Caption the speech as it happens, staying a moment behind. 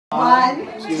One,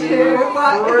 two,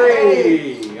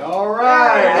 three. All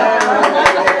right.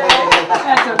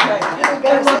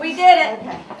 That's okay. We did it.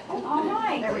 Okay. All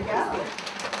right. There we go.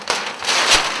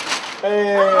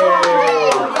 Hey.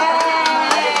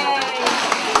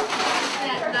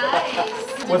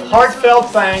 With heartfelt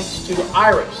thanks to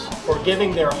Iris for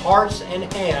giving their hearts and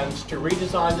hands to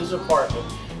redesign this apartment,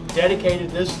 dedicated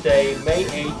this day, May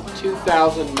 8,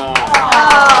 2009.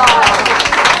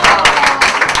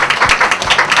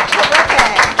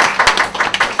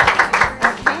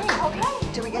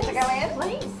 Okay. Do we get to go in?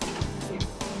 Please.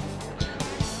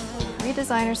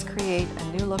 Redesigners create a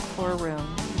new look for a room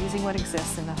using what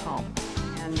exists in the home.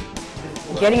 And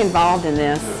getting involved in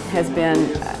this has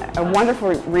been a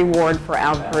wonderful reward for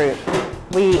our group.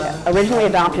 We originally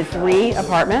adopted 3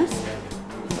 apartments.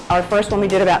 Our first one we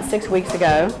did about 6 weeks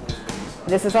ago.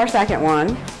 This is our second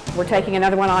one. We're taking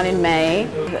another one on in May.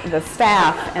 The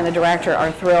staff and the director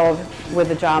are thrilled with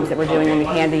the jobs that we're doing when we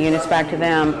hand the units back to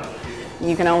them.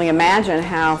 You can only imagine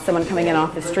how someone coming in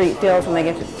off the street feels when they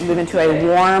get to move into a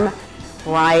warm,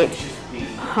 bright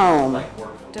home.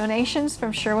 Donations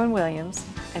from Sherwin-Williams,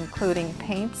 including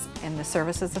paints and the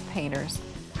services of painters,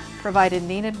 provided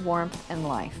needed warmth and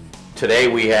life. Today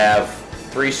we have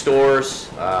 3 stores,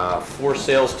 4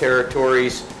 sales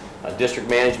territories, a district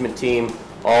management team,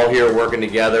 all here working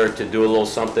together to do a little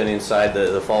something inside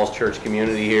the Falls Church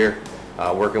community here,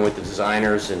 working with the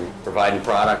designers and providing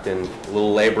product and a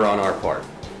little labor on our part.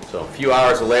 So a few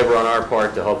hours of labor on our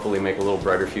part to hopefully make a little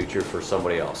brighter future for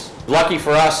somebody else. Lucky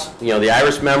for us, you know, the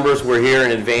Iris members were here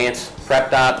in advance.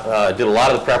 PrepDot did a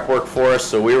lot of the prep work for us,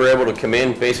 so we were able to come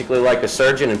in basically like a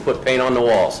surgeon and put paint on the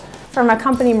walls. From a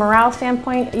company morale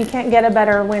standpoint, you can't get a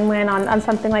better win-win on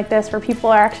something like this, where people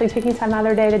are actually taking time out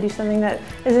of their day to do something that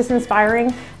is just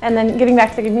inspiring, and then giving back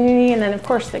to the community, and then of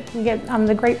course you get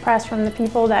the great press from the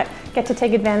people that get to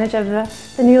take advantage of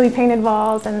the newly painted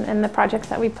walls and the projects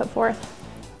that we put forth.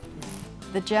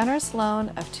 The generous loan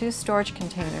of 2 storage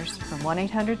containers from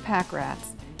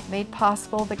 1-800-PACK-RATS made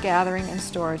possible the gathering and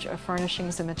storage of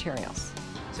furnishings and materials.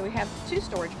 So we have 2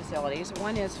 storage facilities.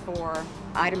 One is for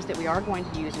items that we are going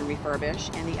to use and refurbish,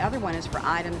 and the other one is for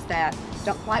items that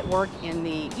don't quite work in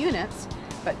the units,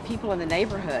 but people in the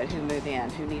neighborhood who move in,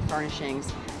 who need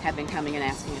furnishings, have been coming and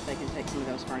asking if they can take some of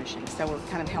those furnishings. So we're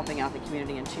kind of helping out the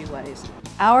community in 2 ways.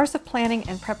 Hours of planning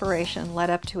and preparation led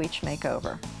up to each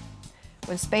makeover.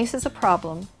 When space is a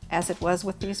problem, as it was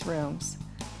with these rooms,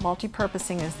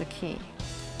 multi-purposing is the key.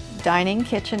 Dining,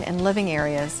 kitchen, and living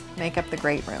areas make up the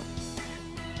great room.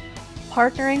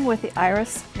 Partnering with the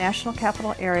Iris National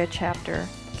Capital Area Chapter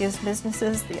gives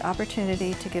businesses the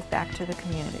opportunity to give back to the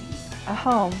community. A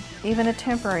home, even a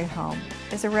temporary home,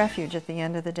 is a refuge at the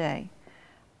end of the day.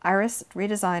 Iris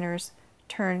Redesigners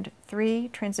turned 3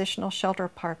 transitional shelter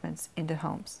apartments into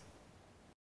homes.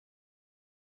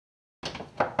 Come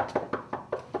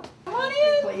on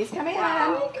in. Please come in.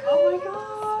 Wow. Oh my God.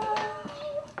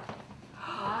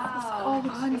 Wow. Oh,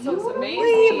 This looks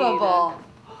unbelievable.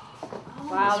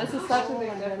 Wow, this is such a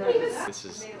big difference. This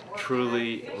is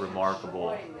truly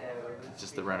remarkable,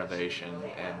 just the renovation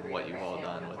and what you've all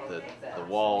done with the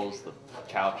walls, the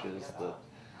couches,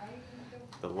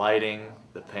 the lighting,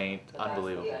 the paint.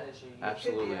 Unbelievable.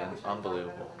 Absolutely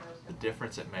unbelievable. The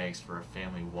difference it makes for a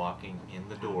family walking in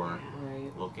the door,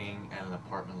 looking at an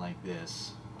apartment like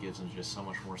this, gives them just so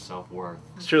much more self-worth.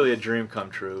 It's truly a dream come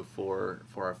true for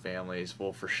our families,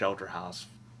 well, for Shelter House,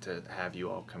 to have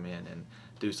you all come in and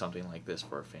do something like this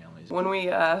for our families. When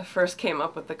we first came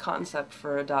up with the concept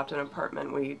for Adopt an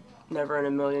Apartment, we never in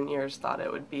a million years thought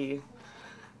it would be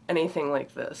anything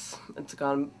like this. It's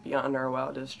gone beyond our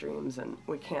wildest dreams, and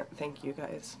we can't thank you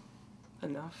guys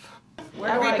enough.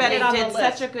 Everybody did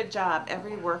such a good job.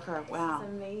 Every worker, wow.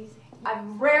 It's amazing. I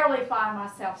rarely find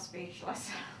myself speechless.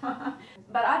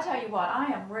 But I tell you what, I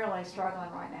am really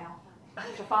struggling right now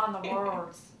to find the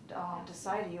words to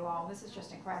say to you all. This is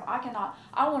just incredible.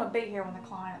 I want to be here when the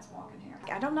clients walk in here.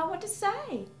 I don't know what to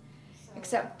say,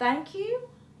 except thank you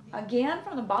again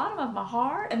from the bottom of my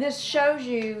heart. And this shows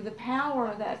you the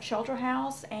power that Shelter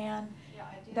House and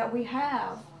that we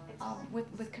have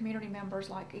with community members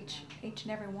like each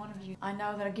and every one of you. I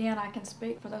know that, again, I can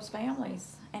speak for those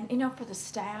families and, you know, for the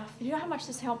staff. You know how much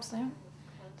this helps them?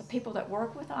 The people that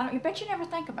work with them. I bet you never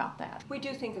think about that. We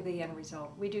do think of the end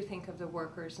result. We do think of the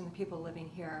workers and the people living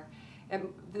here.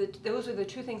 And those are the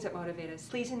 2 things that motivate us: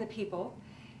 pleasing the people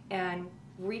and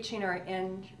reaching our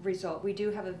end result. We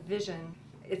do have a vision.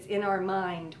 It's in our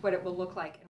mind what it will look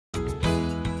like.